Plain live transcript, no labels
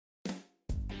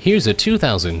Here's a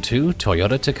 2002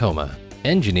 Toyota Tacoma.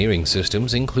 Engineering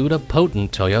systems include a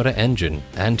potent Toyota engine,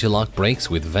 anti-lock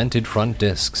brakes with vented front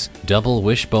discs, double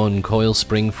wishbone coil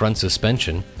spring front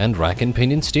suspension, and rack and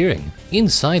pinion steering.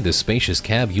 Inside the spacious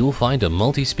cab, you'll find a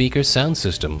multi-speaker sound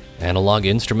system, analog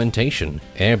instrumentation,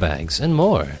 airbags, and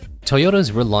more.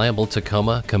 Toyota's reliable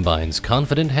Tacoma combines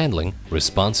confident handling,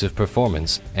 responsive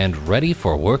performance, and ready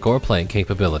for work or play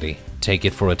capability. Take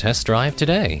it for a test drive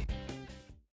today.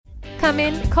 Come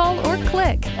in, call, or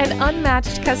click. An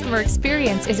unmatched customer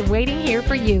experience is waiting here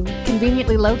for you.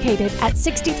 Conveniently located at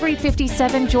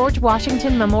 6357 George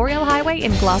Washington Memorial Highway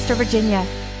in Gloucester, Virginia.